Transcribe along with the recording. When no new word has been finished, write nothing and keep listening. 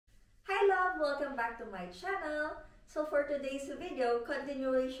Welcome back to my channel. So for today's video,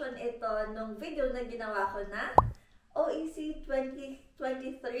 continuation ito nung video na ginawa ko na OEC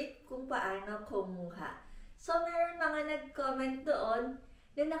 2023 kung paano kumuha. So meron mga nag-comment doon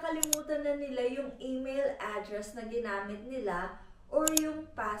na nakalimutan na nila yung email address na ginamit nila or yung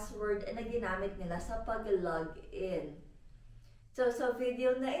password na ginamit nila sa pag-login. So sa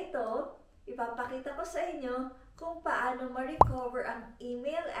video na ito, ipapakita ko sa inyo kung paano ma-recover ang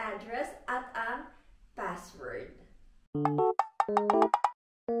email address at ang password.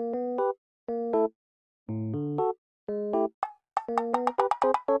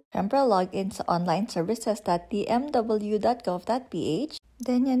 Siyempre, login sa onlineservices.dmw.gov.ph.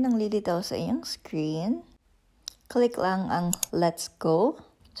 Then, yan ang lilitaw sa iyong screen. Click lang ang Let's Go.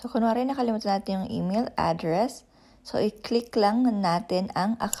 So, kunwari nakalimutan natin yung email address. So, i-click lang natin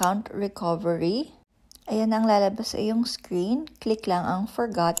ang Account Recovery. Ayan ang lalabas sa iyong screen. Click lang ang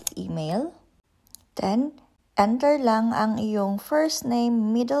Forgot Email. Then, enter lang ang iyong first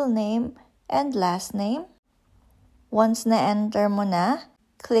name, middle name, and last name. Once na-enter mo na,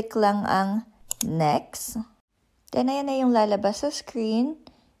 click lang ang Next. Then, ayan na yung lalabas sa screen,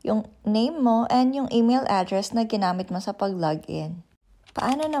 yung name mo and yung email address na ginamit mo sa pag-login.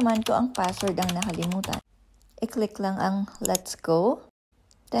 Paano naman kung ang password ang nakalimutan? I-click lang ang Let's Go.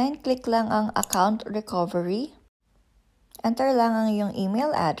 Then, click lang ang Account Recovery. Enter lang ang iyong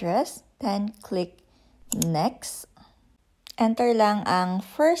email address. Then, click Next. Enter lang ang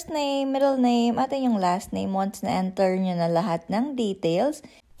first name, middle name, at yung last name. Once na-enter nyo na lahat ng details,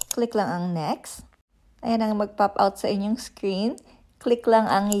 click lang ang Next. Ayan ang mag-pop out sa inyong screen. Click lang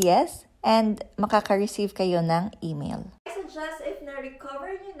ang Yes, and makaka-receive kayo ng email. I suggest if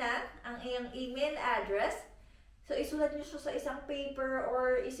na-recover nyo na ang iyong email address, so isulat nyo siya sa isang paper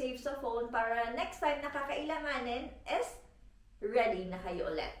or i-save sa phone para next time na kakailanganin is ready na kayo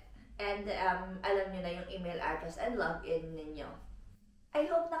ulit. And alam nyo na yung email address and login ninyo. I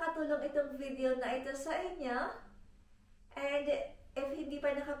hope nakatulong itong video na ito sa inyo. And if hindi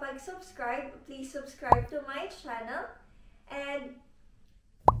pa nakapag-subscribe, please subscribe to my channel. And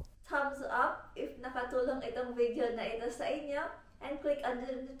thumbs up if nakatulong itong video na ito sa inyo. And click on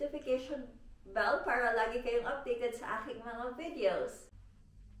the notification bell para lagi kayong updated sa aking mga videos.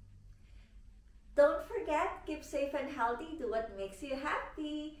 Don't forget, keep safe and healthy. Do what makes you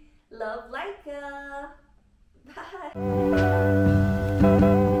happy. Love, Laika. Bye.